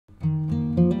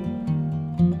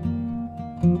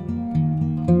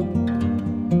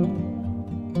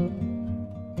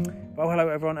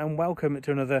everyone, and welcome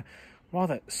to another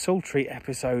rather sultry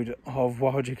episode of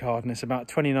Wild Your Garden. It's about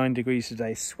 29 degrees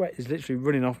today. Sweat is literally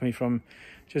running off me from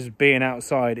just being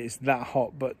outside. It's that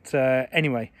hot. But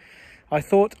anyway, I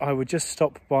thought I would just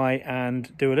stop by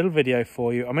and do a little video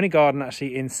for you. I'm in a garden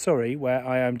actually in Surrey, where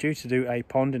I am due to do a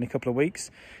pond in a couple of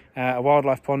weeks. A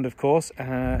wildlife pond, of course,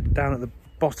 down at the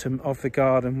bottom of the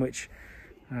garden, which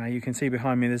you can see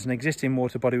behind me. There's an existing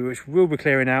water body which we'll be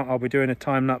clearing out. I'll be doing a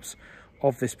time lapse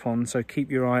of this pond, so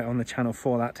keep your eye on the channel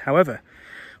for that. However,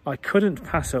 I couldn't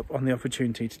pass up on the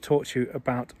opportunity to talk to you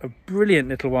about a brilliant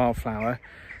little wildflower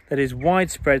that is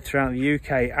widespread throughout the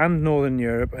UK and Northern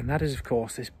Europe, and that is of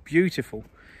course this beautiful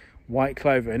white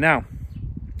clover. Now,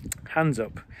 hands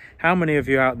up, how many of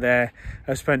you out there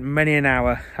have spent many an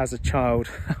hour as a child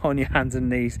on your hands and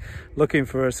knees looking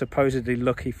for a supposedly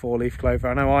lucky four-leaf clover?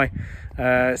 I know I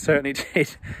certainly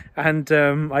did, and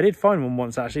I did find one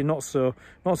once actually. Not so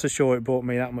sure it brought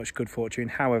me that much good fortune.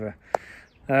 However,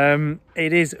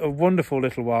 it is a wonderful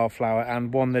little wildflower,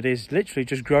 and one that is literally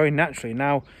just growing naturally.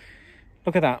 Now,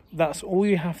 look at that. That's all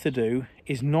you have to do,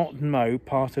 is not mow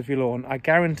part of your lawn. I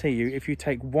guarantee you, if you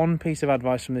take one piece of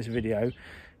advice from this video,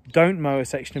 don't mow a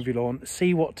section of your lawn.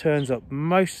 See what turns up.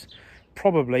 Most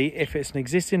probably, if it's an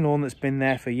existing lawn that's been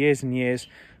there for years and years,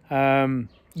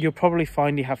 you'll probably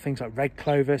find you have things like red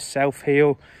clover,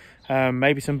 self-heal,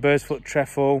 maybe some bird's foot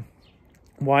trefoil,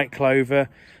 white clover,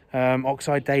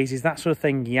 oxeye daisies, that sort of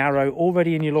thing, yarrow,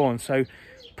 already in your lawn. So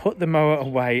put the mower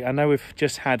away. I know we've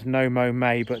just had no mow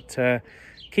May, but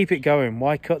keep it going.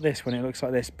 Why cut this when it looks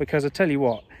like this? Because I tell you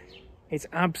what, it's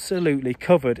absolutely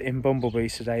covered in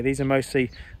bumblebees today. These are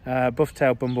mostly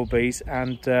buff-tailed bumblebees,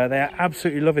 and they are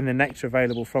absolutely loving the nectar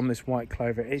available from this white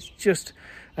clover. It's just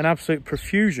an absolute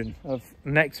profusion of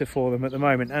nectar for them at the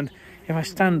moment. And if I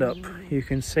stand up, you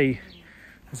can see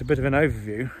there's a bit of an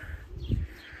overview.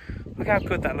 Look how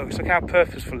good that looks. Look how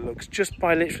purposeful it looks, just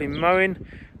by literally mowing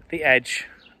the edge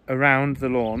around the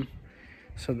lawn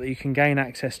so that you can gain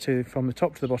access to from the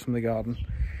top to the bottom of the garden.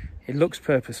 It looks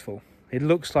purposeful. It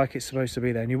looks like it's supposed to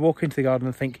be there, and you walk into the garden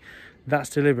and think that's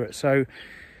deliberate. So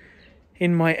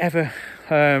in my ever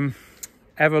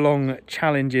long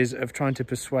challenges of trying to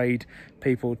persuade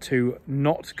people to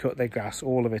not cut their grass,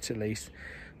 all of it at least,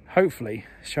 hopefully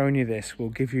showing you this will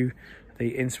give you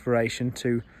the inspiration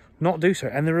to not do so.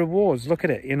 And the rewards, look at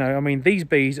it. You know, I mean, these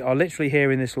bees are literally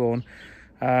here in this lawn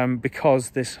because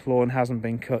this lawn hasn't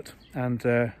been cut, and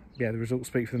yeah, the results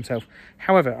speak for themselves.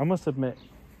 However, I must admit,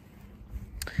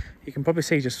 you can probably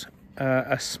see just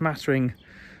a smattering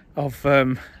of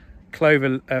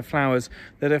clover flowers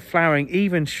that are flowering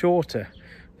even shorter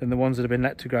than the ones that have been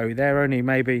let to grow. They're only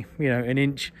maybe, you know, an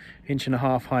inch and a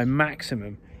half high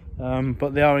maximum,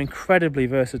 but they are incredibly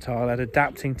versatile at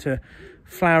adapting to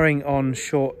flowering on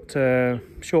short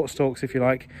stalks, if you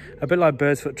like, a bit like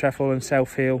bird's foot trefoil and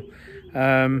self-heal,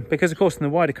 because of course in the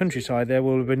wider countryside they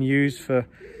will have been used for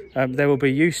they will be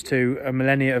used to a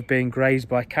millennia of being grazed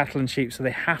by cattle and sheep, so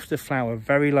they have to flower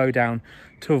very low down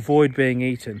to avoid being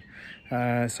eaten.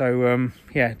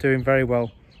 Yeah, doing very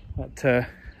well at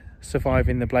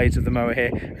surviving the blades of the mower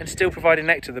here and still providing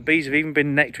nectar. The bees have even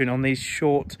been nectaring on these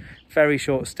short, very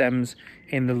short stems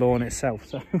in the lawn itself.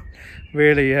 So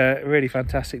really, really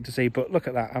fantastic to see. But look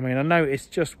at that. I mean, I know it's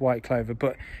just white clover,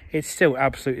 but it's still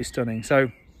absolutely stunning.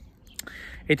 So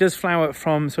it does flower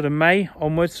from sort of May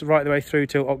onwards, right the way through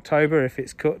till October if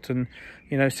it's cut and,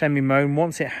 you know, semi-mown.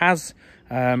 Once it has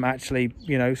actually,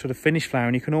 you know, sort of finished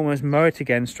flowering, you can almost mow it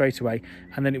again straight away,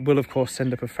 and then it will of course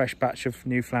send up a fresh batch of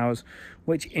new flowers,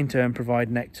 which in turn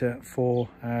provide nectar for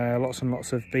lots and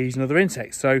lots of bees and other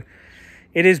insects. So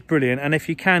it is brilliant, and if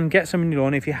you can, get some in your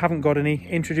lawn. If you haven't got any,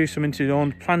 introduce them into your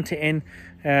lawn, plant it in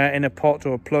a pot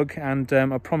or a plug, and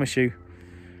I promise you,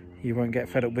 you won't get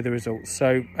fed up with the results.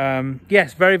 So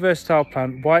yes, very versatile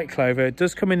plant, white clover. It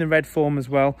does come in the red form as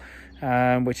well,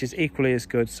 which is equally as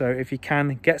good. So if you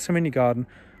can, get some in your garden.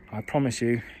 I promise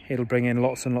you it'll bring in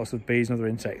lots and lots of bees and other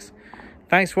insects.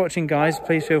 Thanks for watching, guys.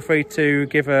 Please feel free to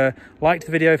give a like to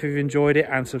the video if you've enjoyed it,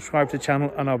 and subscribe to the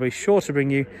channel, and I'll be sure to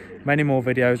bring you many more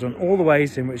videos on all the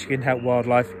ways in which you can help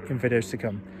wildlife in videos to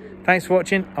come. Thanks for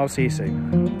watching. I'll see you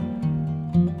soon.